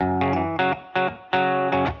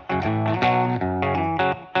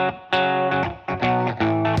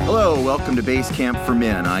Welcome to Base Camp for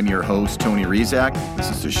Men. I'm your host, Tony Rizak.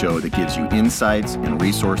 This is the show that gives you insights and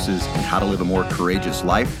resources on how to live a more courageous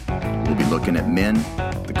life. We'll be looking at men,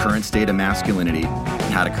 the current state of masculinity,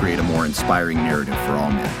 and how to create a more inspiring narrative for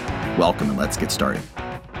all men. Welcome, and let's get started.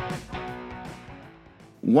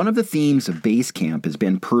 One of the themes of Base Camp has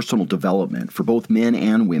been personal development for both men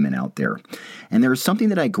and women out there. And there is something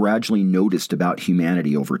that I gradually noticed about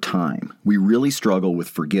humanity over time. We really struggle with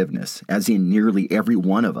forgiveness, as in nearly every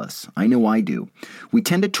one of us. I know I do. We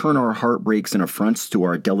tend to turn our heartbreaks and affronts to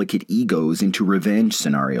our delicate egos into revenge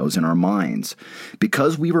scenarios in our minds.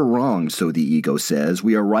 Because we were wrong, so the ego says,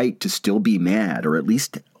 we are right to still be mad, or at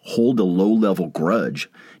least hold a low-level grudge,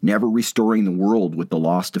 never restoring the world with the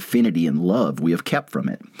lost affinity and love we have kept from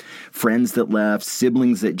it. Friends that left,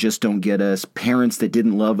 siblings that just don't get us, parents that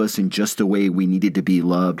didn't love us in just the way we needed to be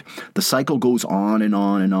loved. The cycle goes on and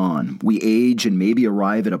on and on. We age and maybe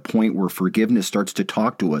arrive at a point where forgiveness starts to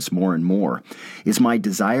talk to us more and more. Is my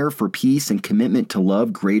desire for peace and commitment to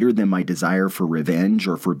love greater than my desire for revenge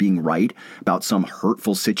or for being right about some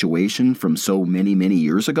hurtful situation from so many, many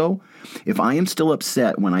years ago? If I am still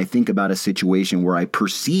upset when I think about a situation where I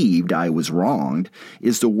perceived I was wronged,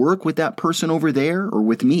 is the work with that person over there or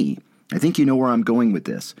with me? I think you know where I'm going with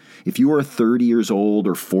this. If you are 30 years old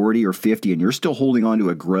or 40 or 50 and you're still holding on to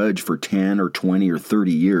a grudge for 10 or 20 or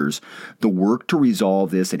 30 years, the work to resolve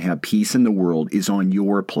this and have peace in the world is on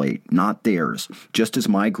your plate, not theirs, just as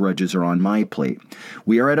my grudges are on my plate.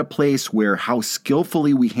 We are at a place where how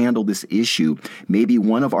skillfully we handle this issue may be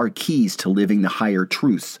one of our keys to living the higher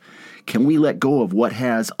truths. Can we let go of what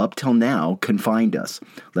has, up till now, confined us?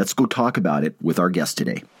 Let's go talk about it with our guest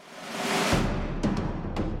today.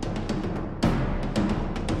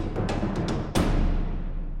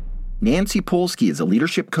 Nancy Polsky is a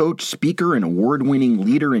leadership coach, speaker, and award-winning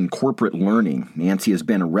leader in corporate learning. Nancy has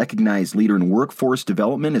been a recognized leader in workforce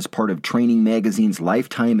development as part of Training Magazine's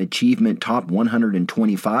Lifetime Achievement Top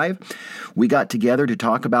 125. We got together to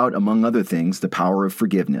talk about, among other things, the power of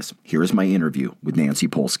forgiveness. Here is my interview with Nancy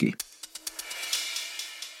Polsky.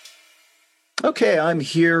 Okay, I'm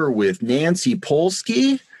here with Nancy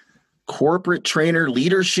Polsky, corporate trainer,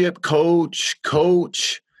 leadership coach,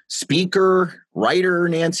 speaker, writer,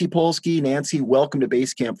 Nancy Polsky. Nancy, welcome to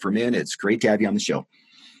Base Camp for Men. It's great to have you on the show.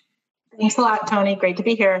 Thanks a lot, Tony. Great to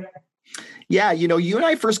be here. Yeah, you and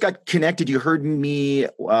I first got connected. You heard me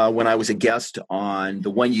when I was a guest on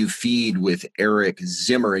The One You Feed with Eric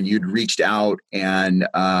Zimmer, and you'd reached out and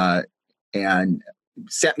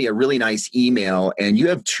sent me a really nice email. And you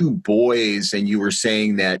have two boys, and you were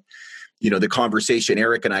saying that, the conversation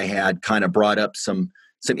Eric and I had kind of brought up some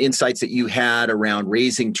insights that you had around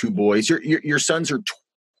raising two boys. Your sons are,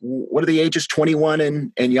 what are the ages, 21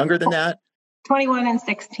 and younger than that? 21 and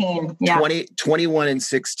 16. Yeah. 21 and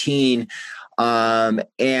 16. And,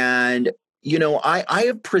 I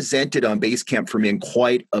have presented on Base Camp for Men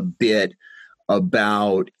quite a bit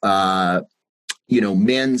about,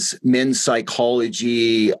 men's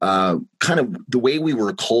psychology, kind of the way we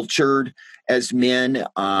were cultured as men.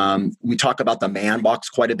 We talk about the man box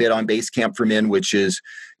quite a bit on Base Camp for Men, which is,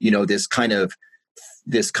 this kind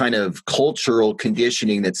of cultural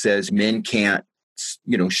conditioning that says men can't,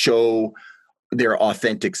 show their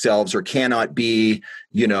authentic selves, or cannot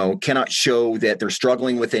show that they're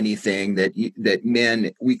struggling with anything, that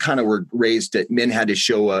men, we kind of were raised that men had to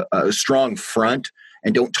show a strong front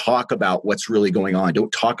and don't talk about what's really going on.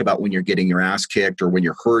 Don't talk about when you're getting your ass kicked or when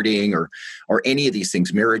you're hurting or any of these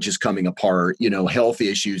things. Marriage is coming apart, health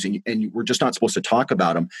issues, and we're just not supposed to talk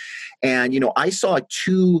about them. And, I saw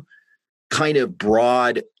two kind of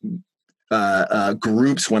broad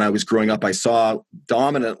groups when I was growing up. I saw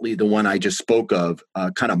dominantly the one I just spoke of,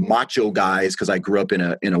 kind of macho guys, because I grew up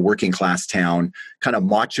in a working class town, kind of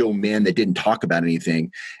macho men that didn't talk about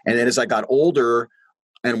anything. And then as I got older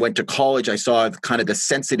and went to college, I saw kind of the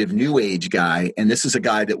sensitive new age guy. And this is a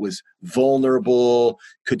guy that was vulnerable,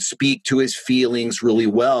 could speak to his feelings really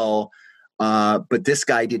well. But this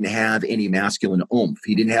guy didn't have any masculine oomph.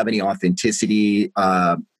 He didn't have any authenticity.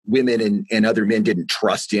 Women and other men didn't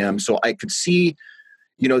trust him. So I could see,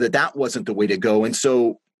 that wasn't the way to go. And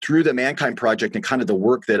so through the Mankind Project and kind of the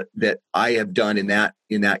work that I have done in that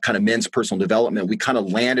kind of men's personal development, we kind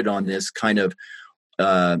of landed on this kind of,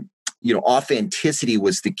 authenticity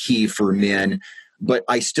was the key for men, but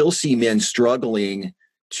I still see men struggling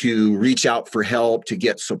to reach out for help, to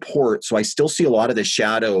get support. So I still see a lot of the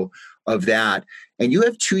shadow of that. And you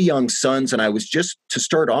have two young sons, and I was just to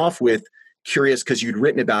start off with, curious because you'd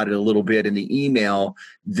written about it a little bit in the email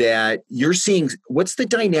that you're seeing. What's the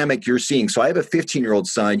dynamic you're seeing? So I have a 15-year-old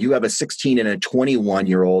son. You have a 16 and a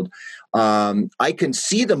 21-year-old. I can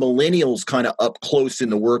see the millennials kind of up close in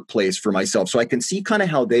the workplace for myself. So I can see kind of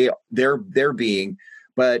how they're being,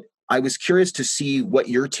 but I was curious to see what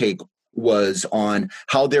your take was on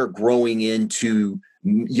how they're growing into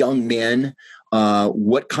young men,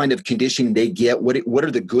 what kind of conditioning they get, what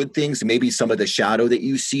are the good things, maybe some of the shadow that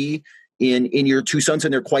you see in your two sons,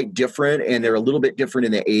 and they're quite different and they're a little bit different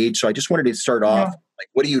in the age. So I just wanted to start off, like,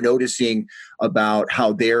 what are you noticing about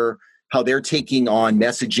how they're taking on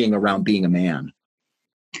messaging around being a man?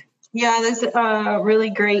 Yeah, that's a really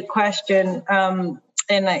great question.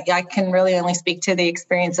 And I can really only speak to the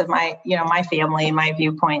experience of my family, my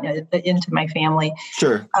viewpoint into my family.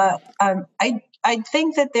 Sure. I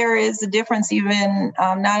think that there is a difference even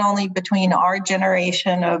not only between our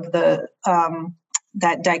generation of the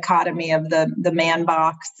that dichotomy of the man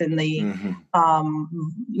box and the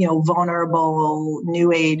vulnerable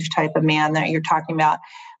new age type of man that you're talking about.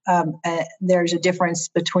 There's a difference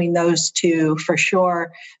between those two for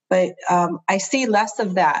sure, but I see less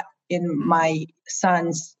of that in my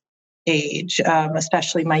son's age,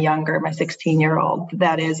 especially my 16-year-old.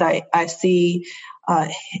 That is, I see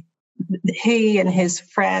he and his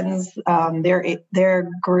friends, their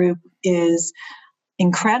group is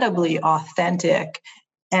incredibly authentic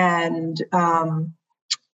and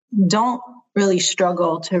don't really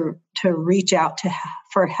struggle to reach out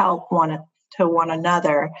for help to one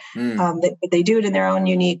another. They do it in their own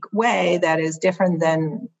unique way that is different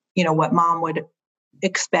than what mom would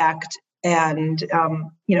expect, and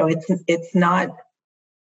it's not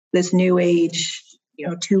this new age,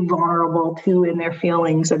 too vulnerable, too in their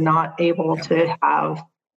feelings, and not able to have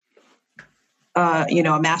a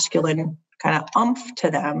masculine kind of umph to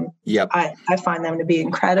them. Yep. I find them to be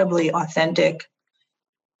incredibly authentic,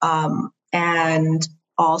 and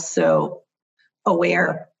also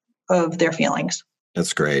aware of their feelings.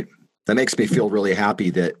 That's great. That makes me feel really happy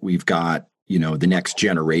that we've got, the next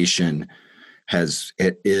generation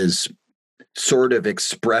is sort of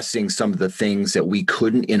expressing some of the things that we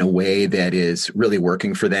couldn't in a way that is really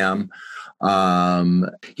working for them.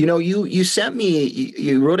 You sent me,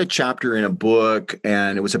 you wrote a chapter in a book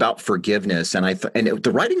and it was about forgiveness. And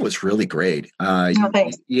the writing was really great.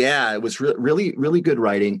 Thanks. Yeah, it was really, really good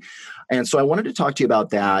writing. And so I wanted to talk to you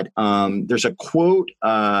about that. There's a quote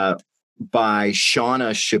by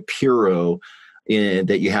Shauna Shapiro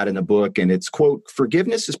that you had in the book, and it's, quote,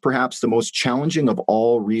 "Forgiveness is perhaps the most challenging of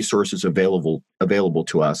all resources available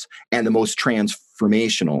to us and the most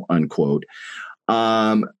transformational," unquote.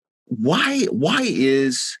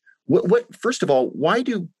 First of all,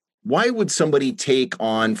 why would somebody take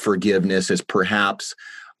on forgiveness as perhaps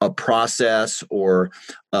a process or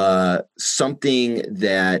something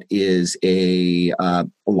that is a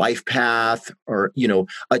life path or,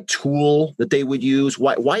 a tool that they would use?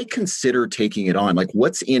 Why consider taking it on? Like,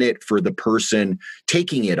 what's in it for the person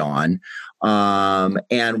taking it on?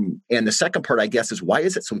 And the second part, I guess, is why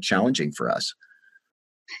is it so challenging for us?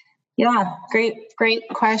 Yeah, great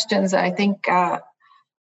questions. I think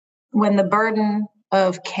when the burden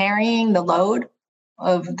of carrying the load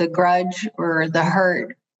of the grudge or the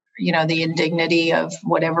hurt, the indignity of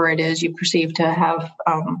whatever it is you perceive to have,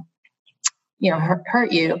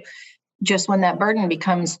 hurt you, just when that burden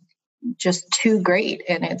becomes just too great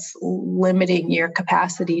and it's limiting your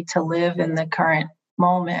capacity to live in the current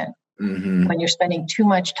moment, when you're spending too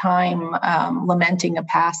much time lamenting a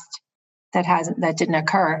past that didn't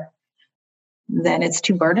occur, then it's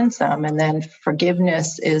too burdensome. And then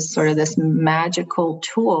forgiveness is sort of this magical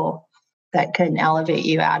tool that can elevate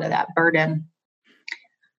you out of that burden.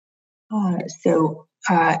 So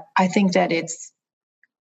I think that it's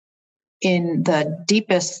in the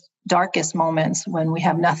deepest, darkest moments when we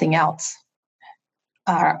have nothing else.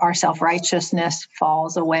 Our self-righteousness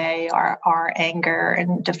falls away, our anger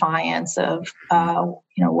and defiance of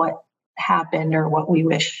what happened or what we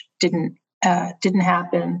wish didn't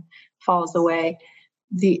happen falls away.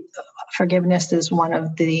 The forgiveness is one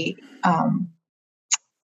of the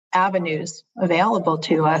avenues available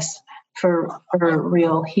to us for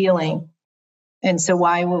real healing. And so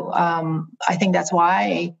I think that's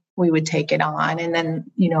why we would take it on. And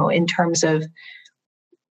then, in terms of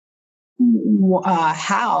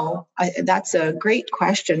how, that's a great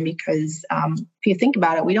question, because if you think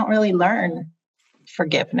about it, we don't really learn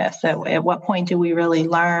forgiveness. At what point do we really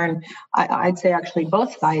learn? I'd say actually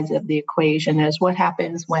both sides of the equation is what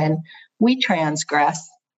happens when we transgress,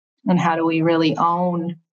 and how do we really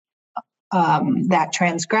own that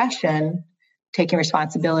transgression, taking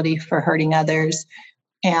responsibility for hurting others,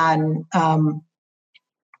 and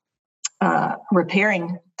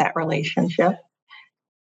repairing that relationship.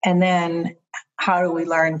 And then how do we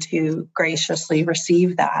learn to graciously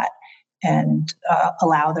receive that and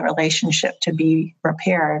allow the relationship to be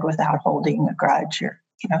repaired without holding a grudge or,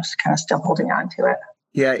 kind of still holding on to it?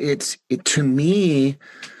 Yeah, it to me,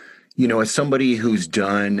 as somebody who's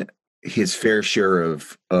done his fair share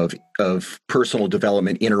of personal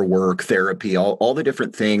development, inner work, therapy, all the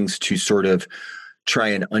different things to sort of try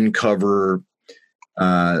and uncover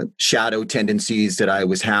shadow tendencies that I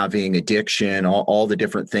was having, addiction, all the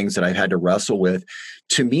different things that I've had to wrestle with.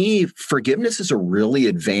 To me, forgiveness is a really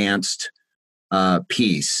advanced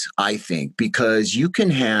piece, I think, because you can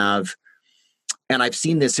have, and I've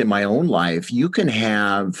seen this in my own life, you can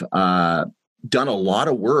have done a lot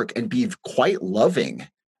of work and be quite loving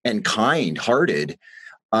and kind-hearted,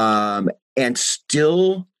 and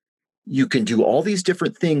still you can do all these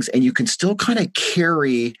different things, and you can still kind of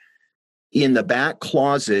carry in the back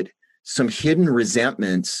closet some hidden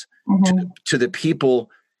resentments to the people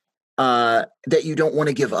that you don't want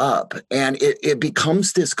to give up. And it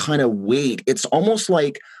becomes this kind of weight. It's almost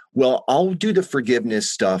like, well, I'll do the forgiveness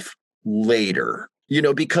stuff later,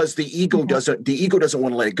 because the ego doesn't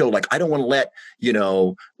want to let it go. Like, I don't want to let,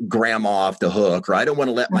 grandma off the hook, or I don't want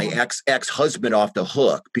to let my ex-husband off the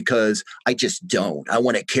hook, because I just don't. I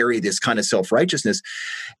want to carry this kind of self-righteousness.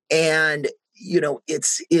 And,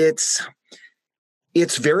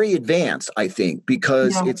 it's very advanced, I think,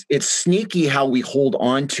 because it's sneaky how we hold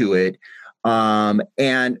on to it.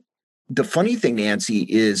 And the funny thing, Nancy,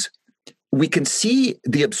 is we can see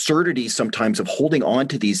the absurdity sometimes of holding on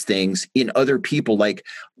to these things in other people. Like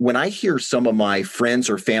when I hear some of my friends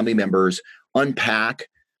or family members unpack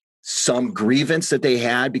some grievance that they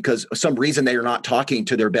had because of some reason they are not talking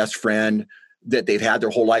to their best friend that they've had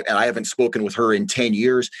their whole life, and I haven't spoken with her in 10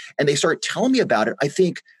 years, and they start telling me about it, I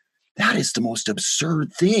think, that is the most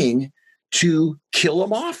absurd thing to kill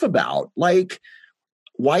them off about. Like,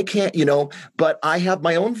 why can't, but I have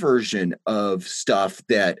my own version of stuff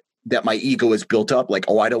that my ego has built up. Like,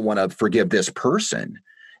 I don't want to forgive this person.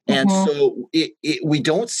 And so we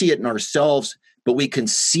don't see it in ourselves, but we can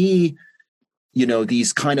see,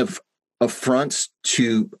 these kind of affronts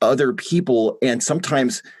to other people. And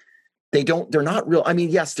sometimes they're not real. I mean,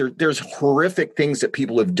 yes, there's horrific things that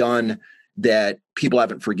people have done that people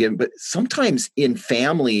haven't forgiven. But sometimes in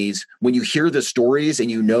families, when you hear the stories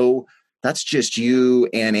and that's just you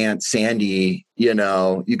and Aunt Sandy,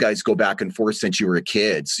 you guys go back and forth since you were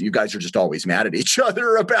kids. You guys are just always mad at each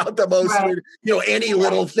other about the most, any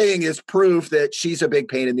little thing is proof that she's a big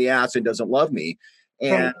pain in the ass and doesn't love me.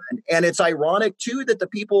 And it's ironic too, that the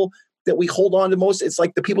people that we hold on to most, it's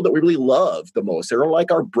like the people that we really love the most. They're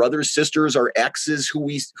like our brothers, sisters, our exes who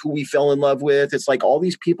we fell in love with. It's like all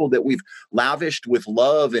these people that we've lavished with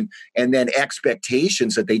love and then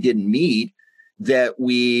expectations that they didn't meet, that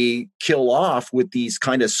we kill off with these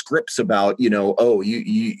kind of scripts about,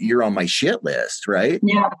 you're on my shit list, right?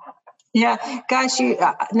 Yeah. Yeah. Gosh,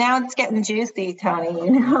 now it's getting juicy,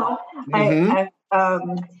 Tony,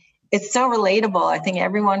 it's so relatable. I think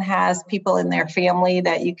everyone has people in their family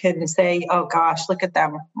that you can say, oh gosh, look at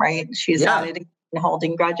them, right? She's at it again,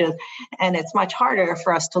 holding grudges. And it's much harder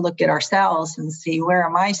for us to look at ourselves and see, where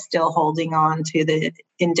am I still holding on to the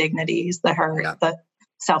indignities, the hurt, the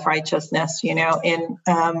self-righteousness, and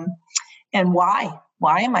why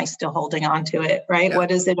am I still holding on to it? Right. What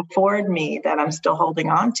does it afford me that I'm still holding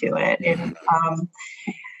on to it? And,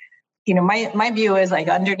 my view is like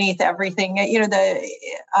underneath everything, the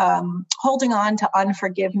holding on to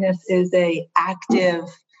unforgiveness is a active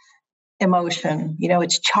emotion.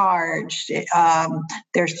 It's charged.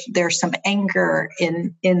 There's some anger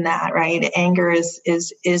in that, right? Anger is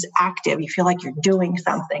active. You feel like you're doing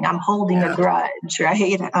something. I'm holding a grudge,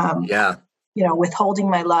 right? Withholding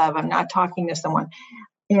my love. I'm not talking to someone.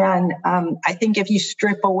 And I think if you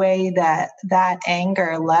strip away that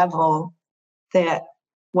anger level, that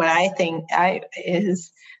what I think is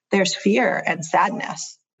there's fear and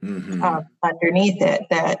sadness underneath it,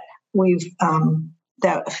 that we've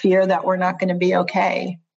that fear that we're not going to be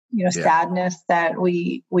okay, sadness that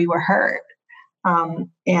we were hurt,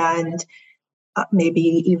 and maybe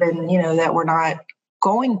even that we're not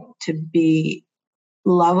going to be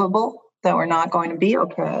lovable, that we're not going to be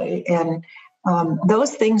okay, and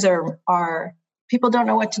those things are people don't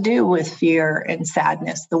know what to do with fear and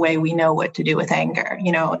sadness the way we know what to do with anger.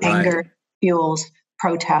 Anger fuels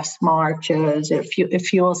protests, marches. It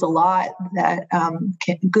fuels a lot that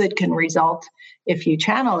good can result if you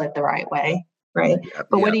channel it the right way, right?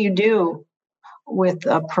 But what do you do with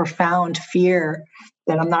a profound fear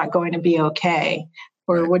that I'm not going to be okay?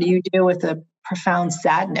 Or what do you do with a profound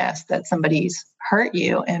sadness that somebody's hurt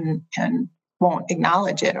you and won't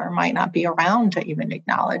acknowledge it or might not be around to even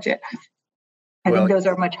acknowledge it. I think those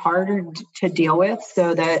are much harder to deal with,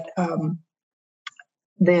 so that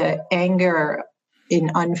the anger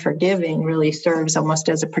in unforgiving really serves almost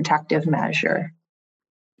as a protective measure.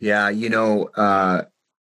 Yeah, the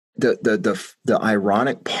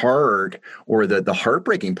ironic part, or the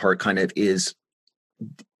heartbreaking part, kind of is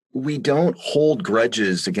we don't hold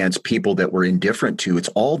grudges against people that we're indifferent to. It's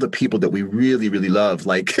all the people that we really, really love.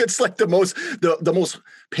 Like, it's like the most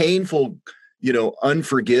painful,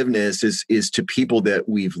 unforgiveness is to people that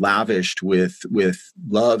we've lavished with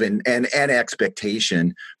love and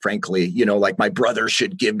expectation, frankly. Like, my brother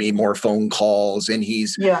should give me more phone calls, and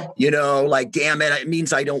he's, like, damn it, it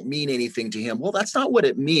means I don't mean anything to him. Well, that's not what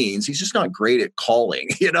it means. He's just not great at calling.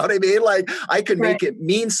 You know what I mean? Like, I can make it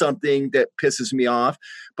mean something that pisses me off,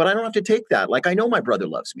 but I don't have to take that. Like, I know my brother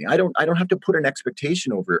loves me. I don't have to put an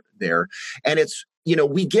expectation over there. And it's,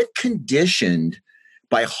 we get conditioned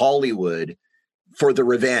by Hollywood for the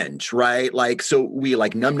revenge, right? Like, so we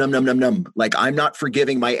like num. Like, I'm not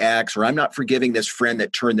forgiving my ex, or I'm not forgiving this friend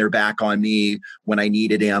that turned their back on me when I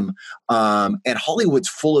needed him. And Hollywood's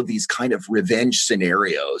full of these kind of revenge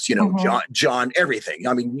scenarios, John, everything.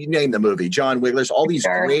 I mean, you name the movie, John Wick, there's all these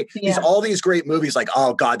all these great movies, like,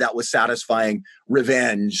 oh God, that was satisfying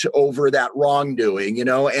revenge over that wrongdoing,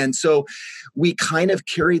 And so we kind of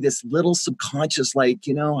carry this little subconscious, like,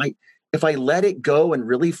 if I let it go and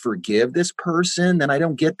really forgive this person, then I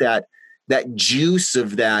don't get that juice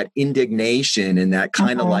of that indignation and that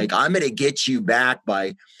kind of like, I'm going to get you back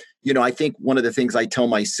by, I think one of the things I tell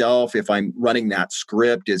myself if I'm running that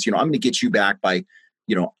script is, I'm going to get you back by,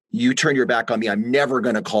 you turn your back on me, I'm never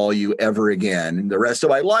going to call you ever again in the rest of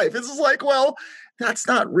my life. It's just like, well, that's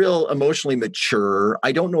not real emotionally mature.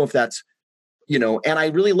 I don't know if that's, and I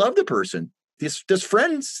really love the person. This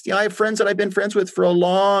friends, I have friends that I've been friends with for a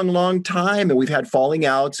long, long time, and we've had falling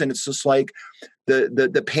outs, and it's just like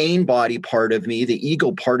the pain body part of me, the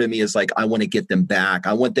ego part of me is like, I want to get them back.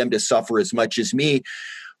 I want them to suffer as much as me,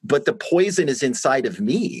 but the poison is inside of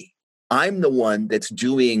me. I'm the one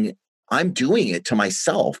I'm doing it to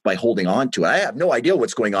myself by holding on to it. I have no idea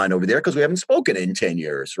what's going on over there because we haven't spoken in 10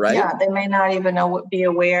 years, right? Yeah, they may not even be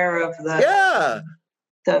aware of the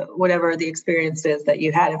whatever the experience is that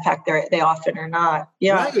you had. In fact, they often are not.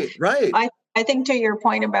 Yeah, right. I think to your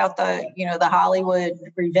point about the Hollywood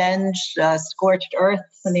revenge, scorched earth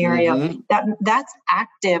scenario, that's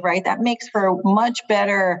active, right? That makes for much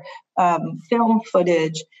better film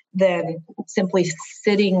footage than simply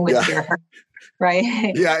sitting with your hurt,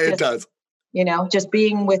 right? Yeah, it does. Just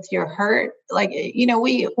being with your hurt, like,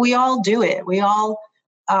 we all do it. We all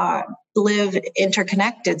live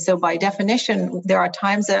interconnected. So by definition, there are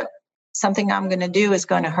times that something I'm going to do is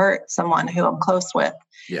going to hurt someone who I'm close with.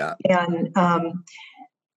 Yeah. And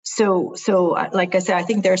so like I said, I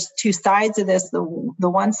think there's two sides of this. The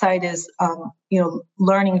one side is,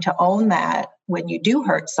 learning to own that when you do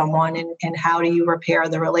hurt someone, and how do you repair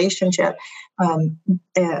the relationship,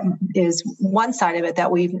 is one side of it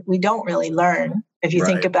that we don't really learn. If you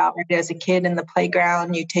think about it as a kid in the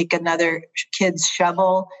playground, you take another kid's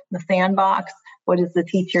shovel in the sandbox. What does the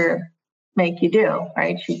teacher make you do,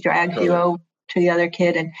 right? She drags you over to the other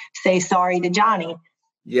kid and say sorry to Johnny.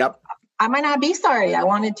 Yep. I might not be sorry. I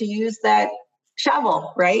wanted to use that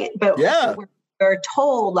shovel, right? But we're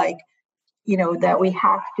told, like, that we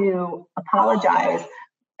have to apologize.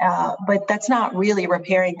 But that's not really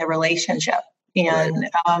repairing the relationship, and,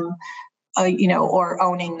 or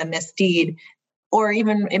owning the misdeed. Or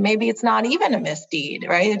even, maybe it's not even a misdeed,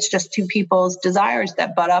 right? It's just two people's desires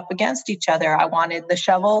that butt up against each other. I wanted the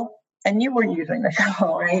shovel and you were using the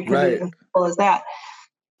shovel, right? Right. As simple as that.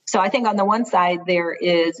 So I think on the one side, there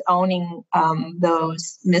is owning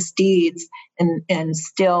those misdeeds and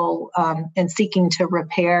still and seeking to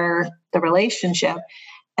repair the relationship.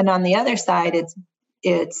 And on the other side,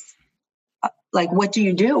 it's like, what do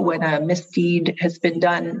you do when a misdeed has been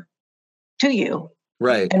done to you?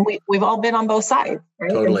 Right. And we've all been on both sides, right?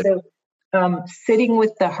 Totally. And so sitting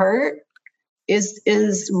with the hurt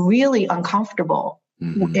is really uncomfortable.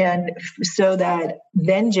 Mm-hmm. And so that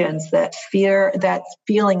vengeance, that fear, that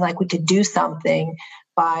feeling like we could do something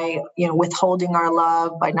by, withholding our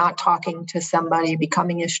love, by not talking to somebody,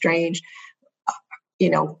 becoming estranged,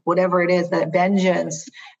 whatever it is, that vengeance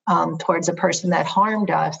towards a person that harmed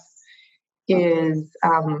us is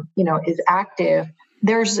active.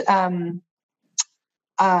 There's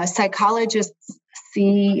psychologists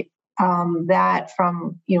see that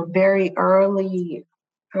from very early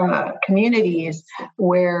communities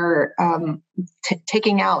where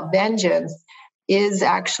taking out vengeance is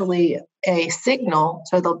actually a signal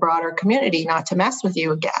to the broader community not to mess with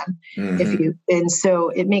you again. Mm-hmm. And so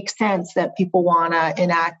it makes sense that people want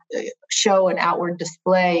to show an outward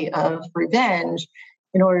display of revenge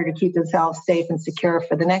in order to keep themselves safe and secure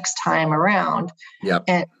for the next time around. Yep.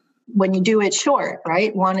 And when you do it short,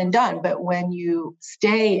 right, one and done. But when you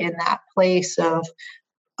stay in that place of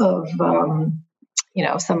some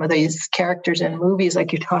of these characters in movies,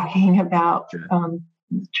 like you're talking about,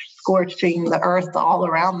 scorching the earth all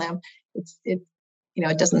around them, it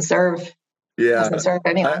doesn't serve. Yeah. Doesn't serve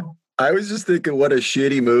anyone. I was just thinking what a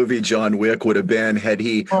shitty movie John Wick would have been had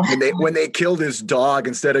he, when they killed his dog,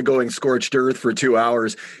 instead of going scorched earth for 2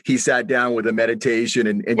 hours, he sat down with a meditation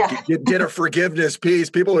and did a forgiveness piece.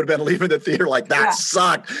 People would have been leaving the theater like, that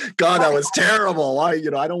sucked. God, that was terrible. I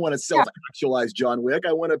don't want to self-actualize John Wick.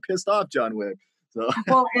 I want to piss off John Wick. So.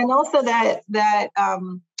 Well, and also that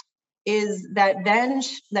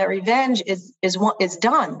revenge is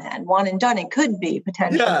done then, one and done. It could be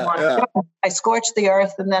potentially one and done. I scorched the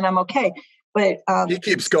earth and then I'm okay. But he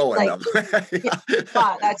keeps going.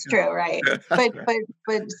 That's true, right? But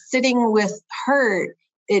sitting with hurt,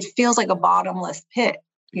 it feels like a bottomless pit.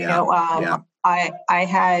 I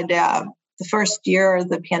had the first year of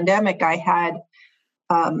the pandemic, I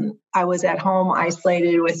was at home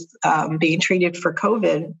isolated with being treated for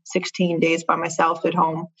COVID, 16 days by myself at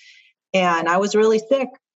home. And I was really sick.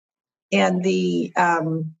 And the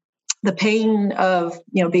pain of,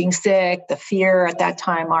 being sick, the fear at that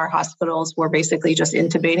time, our hospitals were basically just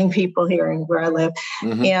intubating people here where I live.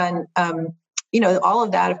 Mm-hmm. And, all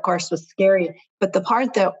of that, of course, was scary. But the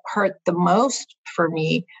part that hurt the most for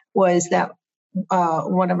me was that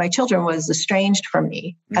one of my children was estranged from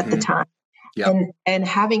me at the time. Yep. And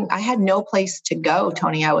I had no place to go,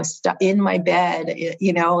 Tony. I was stuck in my bed,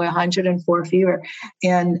 104 fever.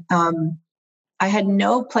 And I had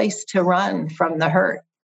no place to run from the hurt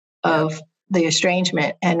of the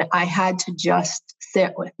estrangement. And I had to just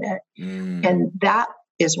sit with it. And that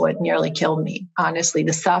is what nearly killed me. Honestly,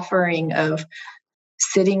 the suffering of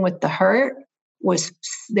sitting with the hurt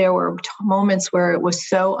there were moments where it was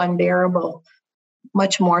so unbearable,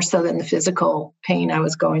 much more so than the physical pain I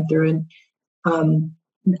was going through. And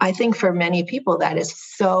I think for many people that is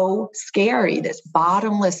so scary, this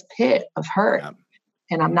bottomless pit of hurt,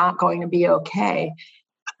 and I'm not going to be okay,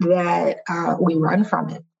 that we run from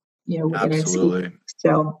it. Absolutely.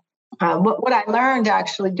 So what I learned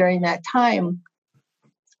actually during that time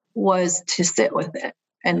was to sit with it.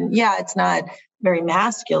 And it's not very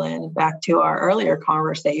masculine, back to our earlier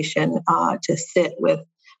conversation, to sit with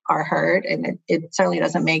our hurt. And it certainly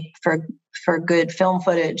doesn't make for good film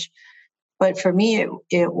footage. But for me,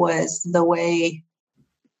 it was the way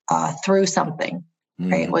through something,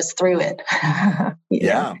 right? It was through it.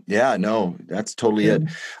 No, that's totally it.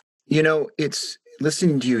 It's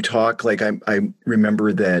listening to you talk, like I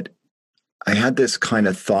remember that I had this kind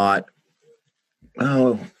of thought,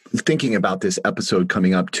 thinking about this episode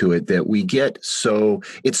coming up to it, that we get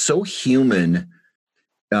it's so human.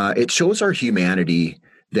 It shows our humanity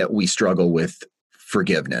that we struggle with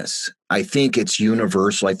forgiveness. I think it's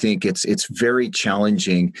universal. I think it's very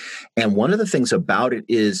challenging. And one of the things about it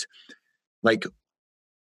is, like,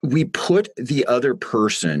 we put the other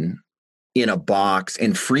person in a box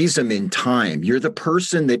and freeze them in time. You're the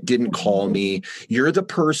person that didn't call me. You're the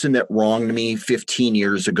person that wronged me 15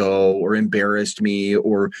 years ago, or embarrassed me,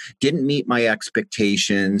 or didn't meet my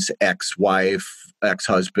expectations, ex-wife,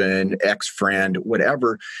 ex-husband, ex-friend,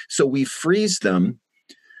 whatever. So we freeze them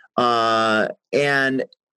and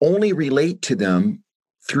only relate to them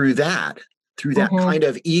through that kind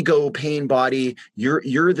of ego pain body.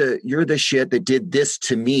 You're the shit that did this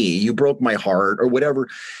to me. You broke my heart, or whatever.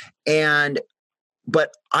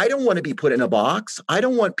 But I don't want to be put in a box. I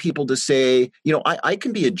don't want people to say, I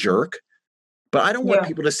can be a jerk, but I don't want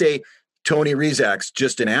people to say Tony Rizak's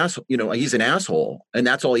just an asshole. He's an asshole, and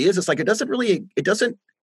that's all he is. It's like, it doesn't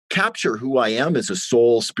capture who I am as a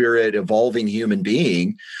soul, spirit, evolving human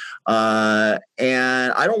being.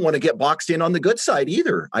 And I don't want to get boxed in on the good side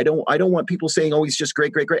either. I don't want people saying, oh, he's just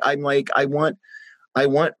great, great, great. I'm like, I want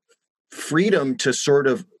freedom to sort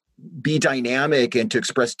of be dynamic and to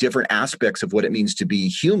express different aspects of what it means to be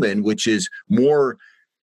human, which is more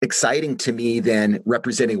exciting to me than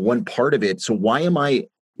representing one part of it. So why am I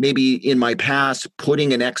maybe in my past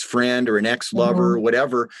putting an ex-friend or an ex-lover or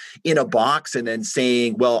whatever in a box and then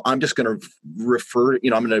saying, well, I'm just going to refer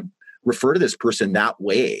to this person that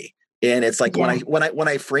way. And it's like, when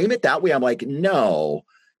I frame it that way, I'm like, no,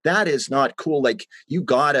 that is not cool. Like, you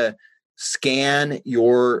gotta scan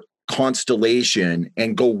your constellation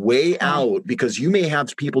and go way out, because you may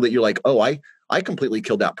have people that you're like, oh, I completely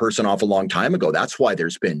killed that person off a long time ago. That's why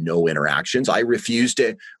there's been no interactions. I refuse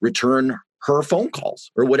to return her phone calls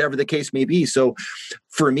or whatever the case may be. So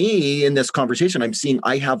for me in this conversation, I'm seeing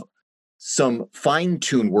I have some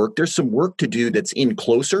fine-tuned work. There's some work to do that's in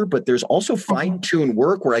closer, but there's also fine-tuned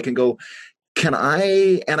work where I can go, and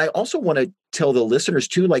I also want to tell the listeners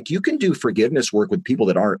too, like you can do forgiveness work with people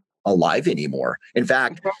that aren't alive anymore. In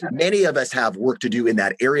fact, many of us have work to do in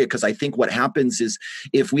that area, because I think what happens is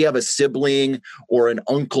if we have a sibling or an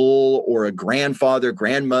uncle or a grandfather,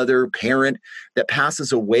 grandmother, parent that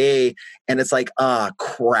passes away, and it's like,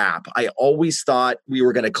 crap, I always thought we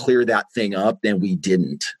were going to clear that thing up, and we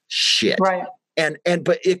didn't. Shit. Right.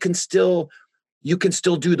 But it can still, you can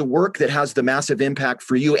still do the work that has the massive impact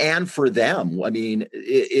for you and for them. I mean,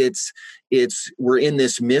 we're in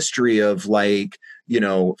this mystery of like,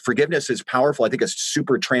 forgiveness is powerful. I think it's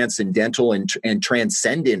super transcendental and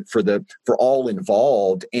transcendent for all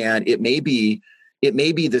involved. And it may be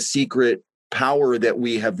the secret power that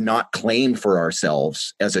we have not claimed for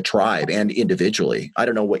ourselves as a tribe and individually. I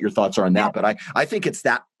don't know what your thoughts are on that, but I think it's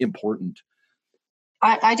that important.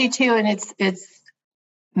 I do too. And it's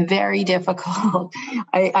very difficult.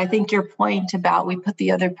 I think your point about we put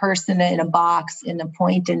the other person in a box in a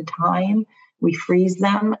point in time, we freeze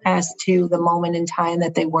them as to the moment in time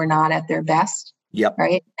that they were not at their best. Yep.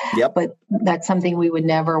 Right. Yep. But that's something we would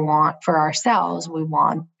never want for ourselves. We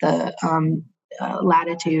want the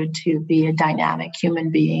latitude to be a dynamic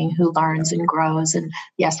human being who learns and grows. And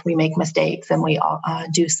yes, we make mistakes and we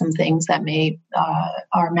do some things that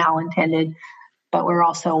are malintended. But we're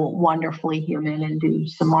also wonderfully human and do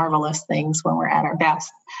some marvelous things when we're at our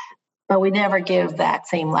best. But we never give that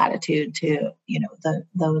same latitude to,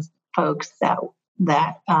 those folks that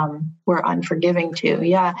we're unforgiving to.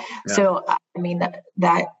 Yeah. So, I mean,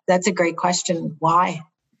 that's a great question. Why,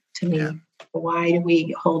 to me? Yeah. Why do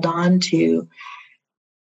we hold on to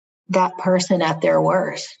that person at their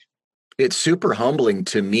worst? It's super humbling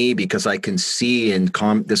to me because I can see in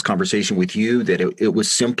this conversation with you that it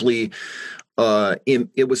was simply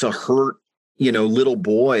it was a hurt, little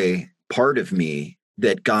boy part of me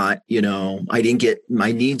that got, I didn't get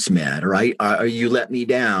my needs met, or you let me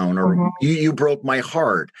down, or you broke my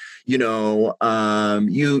heart, you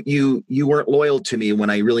weren't loyal to me when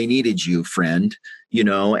I really needed you, friend,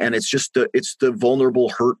 and it's just it's the vulnerable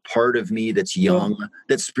hurt part of me that's young,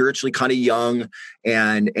 that's spiritually kind of young,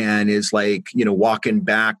 and is like, walking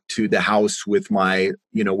back to the house with my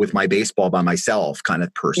baseball by myself kind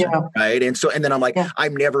of person. Yeah. Right. And then I'm like,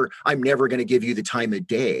 I'm never going to give you the time of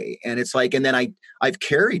day. And it's like, and then I've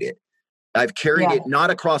carried it. I've carried it not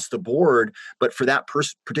across the board, but for that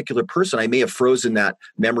particular person, I may have frozen that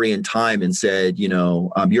memory in time and said,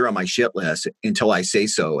 you're on my shit list until I say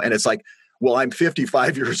so. And it's like, well, I'm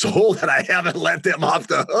 55 years old and I haven't let them off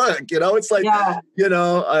the hook. It's like,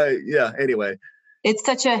 anyway. It's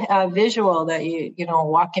such a visual that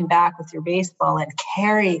walking back with your baseball and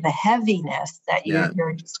carry the heaviness that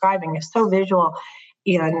you're describing is so visual.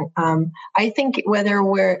 And I think whether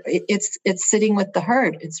it's sitting with the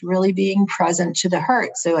hurt, it's really being present to the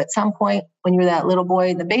hurt. So at some point when you're that little boy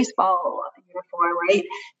in the baseball uniform, right,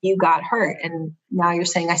 you got hurt. And now you're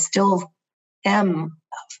saying, I still am,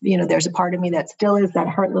 there's a part of me that still is that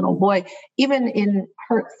hurt little boy, even in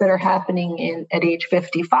hurts that are happening at age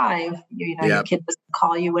 55, your kid doesn't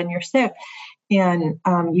call you when you're sick, and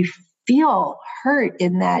you feel hurt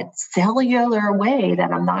in that cellular way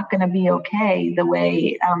that I'm not going to be okay the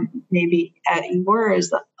way maybe you were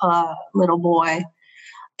as a little boy.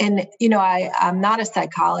 And, I'm not a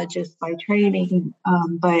psychologist by training,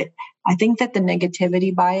 but I think that the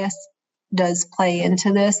negativity bias does play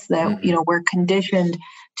into this, that, we're conditioned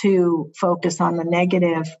to focus on the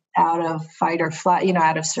negative out of fight or flight,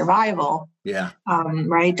 out of survival. Yeah.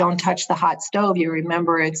 Right. Don't touch the hot stove. You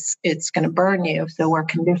remember it's going to burn you. So we're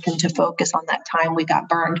conditioned to focus on that time we got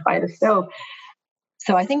burned by the stove.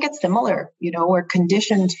 So I think it's similar. We're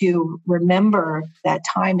conditioned to remember that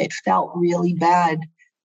time it felt really bad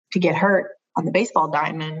to get hurt on the baseball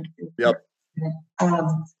diamond. Yep.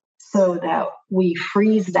 So that we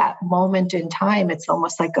freeze that moment in time. It's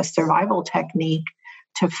almost like a survival technique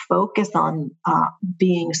to focus on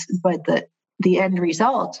but the end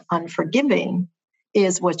result, unforgiving,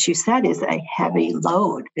 is what you said, is a heavy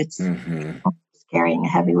load. It's carrying a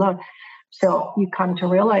heavy load. So you come to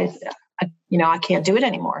realize, I can't do it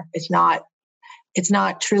anymore. It's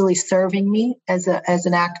not truly serving me as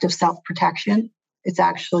an act of self-protection. It's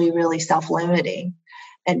actually really self-limiting.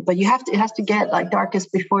 But it has to get like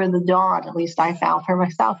darkest before the dawn. At least I found for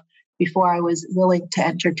myself, before I was willing to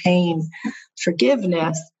entertain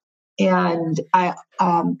forgiveness. And I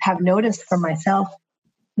have noticed for myself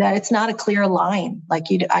that it's not a clear line. Like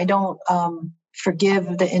I don't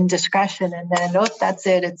forgive the indiscretion and then, oh, that's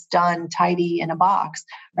it. It's done, tidy in a box,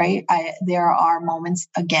 right? There are moments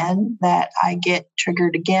again that I get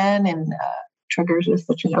triggered again, and triggers is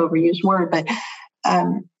such an overused word, but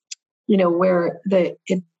where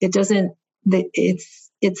it doesn't.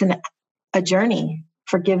 It's a journey.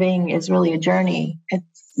 Forgiving is really a journey.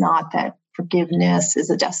 It's not that forgiveness is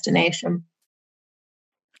a destination.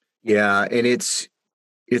 Yeah, and it's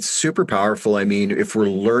super powerful. I mean, if we're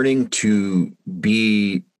learning to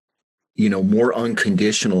be, more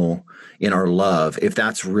unconditional in our love, if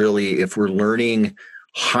we're learning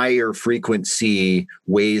higher frequency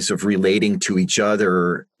ways of relating to each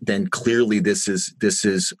other, then clearly this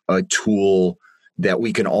is a tool that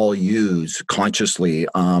we can all use consciously.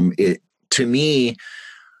 To me,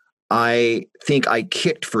 I think I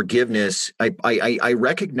kicked forgiveness. I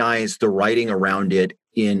recognize the writing around it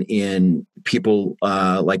in people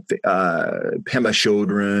like Pema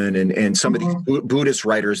Chodron and some of these Buddhist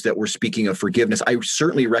writers that were speaking of forgiveness. I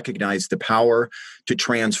certainly recognize the power to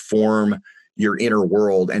transform your inner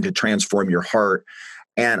world and to transform your heart.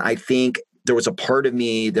 And I think there was a part of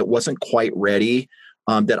me that wasn't quite ready.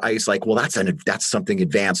 That I was like, well, that's something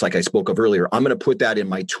advanced, like I spoke of earlier. I'm going to put that in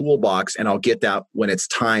my toolbox, and I'll get that when it's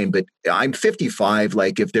time. But I'm 55.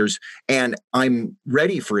 Like and I'm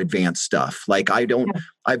ready for advanced stuff. Like I've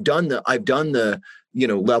done the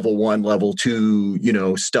level 1, level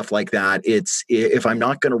 2, stuff like that. If I'm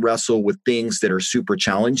not going to wrestle with things that are super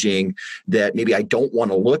challenging that maybe I don't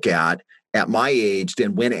want to look at my age,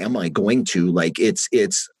 then when am I going to? Like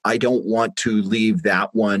I don't want to leave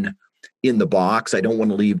that one in the box. I don't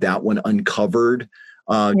want to leave that one uncovered,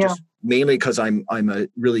 just mainly because I'm a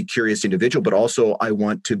really curious individual, but also I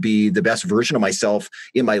want to be the best version of myself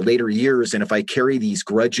in my later years. And if I carry these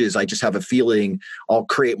grudges, I just have a feeling I'll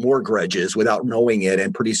create more grudges without knowing it.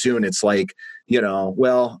 And pretty soon it's like,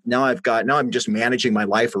 well, now I'm just managing my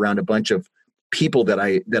life around a bunch of people that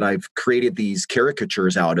I've created these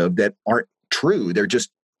caricatures out of that aren't true.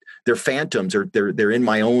 They're phantoms, or they're in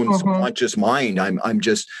my own subconscious mind. I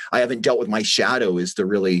haven't dealt with my shadow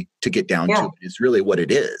to get down to it. It's really what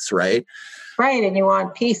it is, right? Right. And you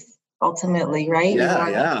want peace ultimately, right?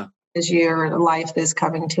 Yeah. As your life is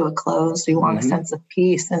coming to a close, you want a sense of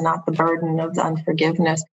peace and not the burden of the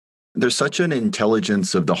unforgiveness. There's such an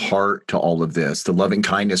intelligence of the heart to all of this, the loving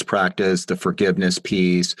kindness practice, the forgiveness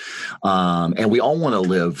piece. And we all want to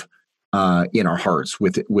live in our hearts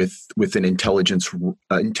with an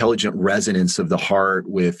intelligent resonance of the heart,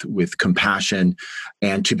 with compassion,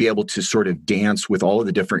 and to be able to sort of dance with all of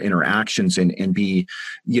the different interactions and be,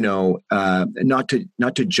 not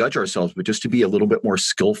to judge ourselves, but just to be a little bit more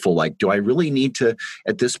skillful. Like, do I really need to,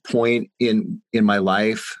 at this point in my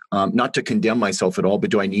life, not to condemn myself at all,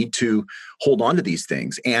 but do I need to hold on to these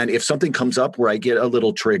things? And if something comes up where I get a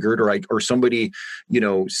little triggered, or somebody,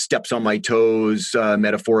 steps on my toes,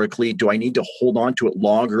 metaphorically, do I need to hold on to it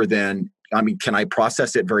longer than, can I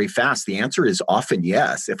process it very fast? The answer is often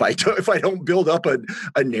yes, if I don't build up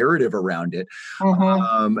a narrative around it.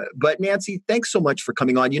 But Nancy, thanks so much for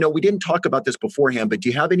coming on. We didn't talk about this beforehand, but do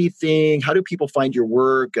you have anything? How do people find your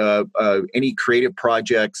work? Any creative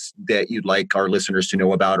projects that you'd like our listeners to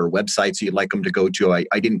know about, or websites you'd like them to go to?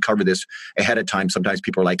 I didn't cover this ahead of time. Sometimes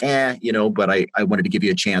people are like, but I wanted to give you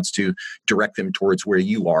a chance to direct them towards where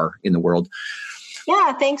you are in the world.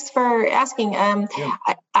 Yeah, thanks for asking.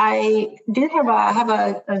 I do have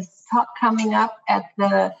a talk coming up at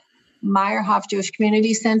the Meyerhoff Jewish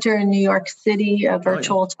Community Center in New York City, a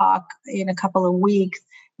virtual talk in a couple of weeks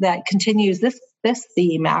that continues this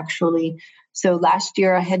theme, actually. So last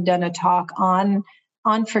year I had done a talk on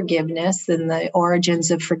forgiveness and the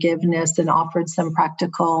origins of forgiveness, and offered some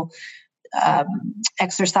practical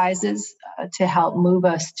exercises to help move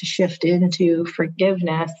us to shift into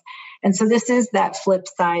forgiveness. And so this is that flip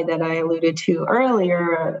side that I alluded to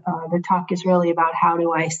earlier. The talk is really about how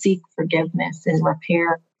do I seek forgiveness and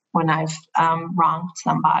repair when I've wronged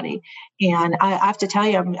somebody. And I have to tell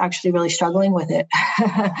you, I'm actually really struggling with it.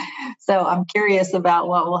 So I'm curious about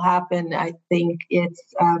what will happen. I think it's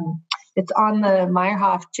on the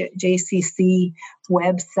Meyerhoff JCC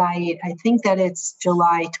website. I think that it's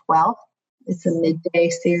July 12th. It's a midday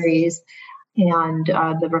series. And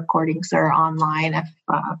the recordings are online if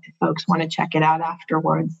folks want to check it out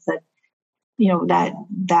afterwards. That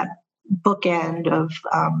that bookend of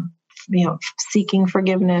seeking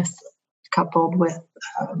forgiveness coupled with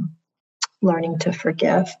learning to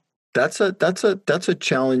forgive. That's a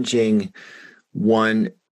challenging one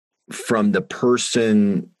from the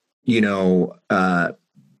person.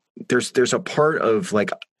 There's a part of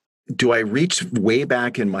like, do I reach way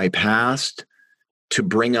back in my past to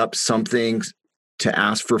bring up something, to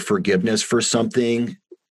ask for forgiveness for something,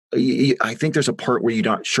 I think there's a part where you're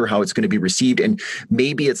not sure how it's going to be received. And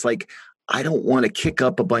maybe it's like, I don't want to kick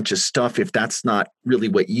up a bunch of stuff if that's not really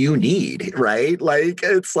what you need, right? Like,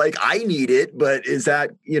 it's like, I need it, but is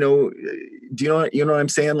that, do you know what I'm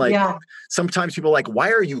saying? Like, sometimes people are like,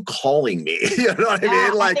 why are you calling me? You know what I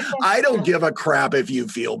mean? Like, I don't give a crap if you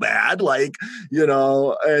feel bad, like, And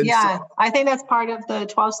I think that's part of the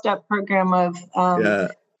 12-step program of,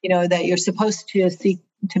 that you're supposed to seek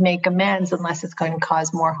to make amends unless it's going to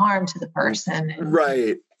cause more harm to the person.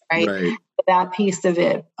 Right. That piece of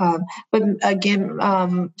it. But again,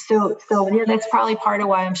 so that's probably part of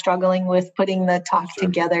why I'm struggling with putting the talk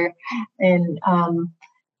together. And,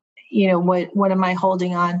 what am I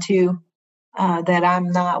holding on to that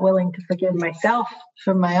I'm not willing to forgive myself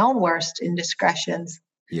for my own worst indiscretions?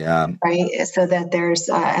 Yeah. Right. So that there's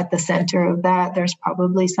at the center of that, there's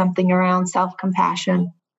probably something around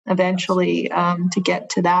self-compassion eventually to get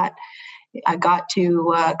to that. I got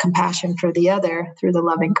to compassion for the other through the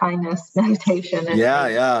loving kindness meditation.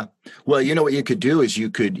 Yeah. Well, what you could do is you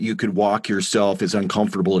could walk yourself, as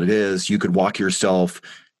uncomfortable as it is, you could walk yourself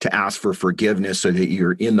to ask for forgiveness so that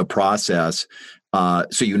you're in the process.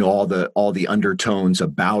 So all the undertones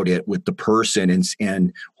about it with the person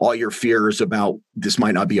and all your fears about this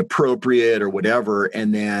might not be appropriate or whatever.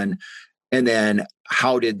 And then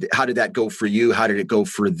how did that go for you? How did it go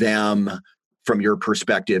for them? From your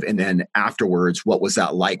perspective, and then afterwards, what was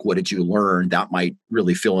that like? What did you learn? That might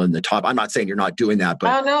really fill in the top. I'm not saying you're not doing that,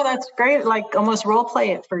 but no, that's great. Like almost role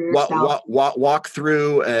play it for yourself. Walk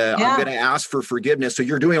through. I'm going to ask for forgiveness. So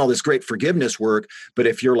you're doing all this great forgiveness work, but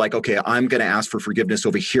if you're like, okay, I'm going to ask for forgiveness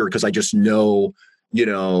over here because I just know,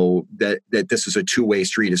 that this is a two-way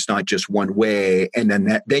street. It's not just one way, and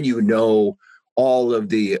then all of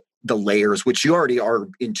the layers, which you already are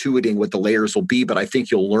intuiting what the layers will be, but I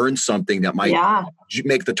think you'll learn something that might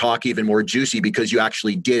make the talk even more juicy because you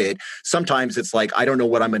actually did it. Sometimes it's like, I don't know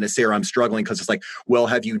what I'm going to say, or I'm struggling because it's like, well,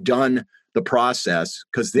 have you done the process?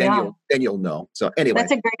 Because then you'll know. So anyway,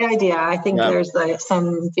 that's a great idea. I think there's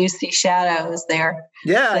some juicy shadows there.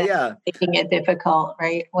 Making it difficult,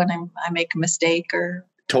 right? When I make a mistake or.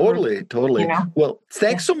 Totally. Well,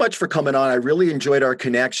 thanks so much for coming on. I really enjoyed our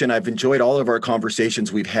connection. I've enjoyed all of our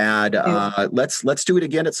conversations we've had. Let's do it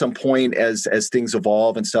again at some point as things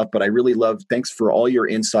evolve and stuff. But I really thanks for all your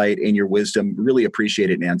insight and your wisdom. Really appreciate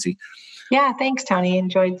it, Nancy. Yeah, thanks, Tony.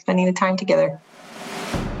 Enjoyed spending the time together.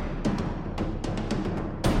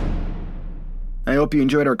 I hope you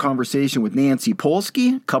enjoyed our conversation with Nancy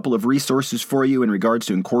Polsky. A couple of resources for you in regards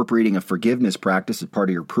to incorporating a forgiveness practice as part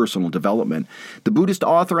of your personal development. The Buddhist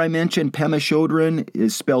author I mentioned, Pema Chodron,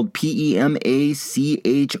 is spelled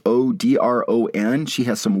Pemachhodron. She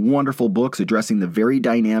has some wonderful books addressing the very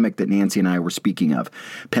dynamic that Nancy and I were speaking of.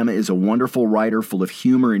 Pema is a wonderful writer full of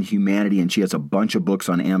humor and humanity, and she has a bunch of books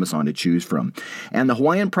on Amazon to choose from. And the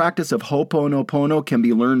Hawaiian practice of Ho'oponopono can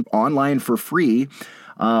be learned online for free.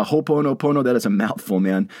 Ho'oponopono, that is a mouthful,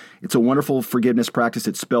 man. It's a wonderful forgiveness practice.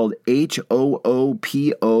 It's spelled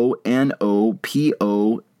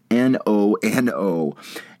Ho'oponopono.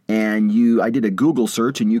 And I did a Google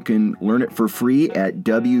search, and you can learn it for free at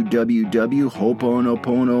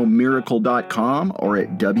www.ho'oponoponomiracle.com or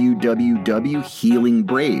at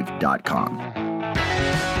www.healingbrave.com.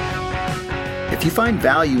 If you find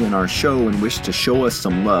value in our show and wish to show us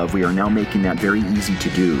some love, we are now making that very easy to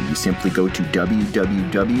do. You simply go to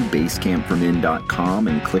www.basecampformen.com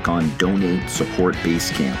and click on Donate Support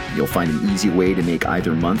Basecamp. You'll find an easy way to make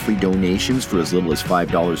either monthly donations for as little as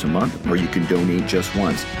 $5 a month, or you can donate just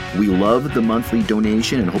once. We love the monthly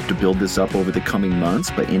donation and hope to build this up over the coming months,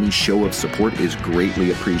 but any show of support is greatly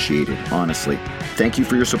appreciated, honestly. Thank you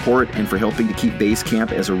for your support and for helping to keep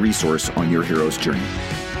Basecamp as a resource on your hero's journey.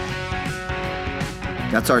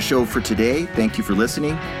 That's our show for today. Thank you for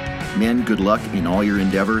listening. Men, good luck in all your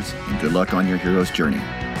endeavors and good luck on your hero's journey.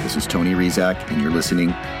 This is Tony Rizak, and you're listening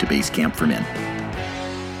to Basecamp for Men.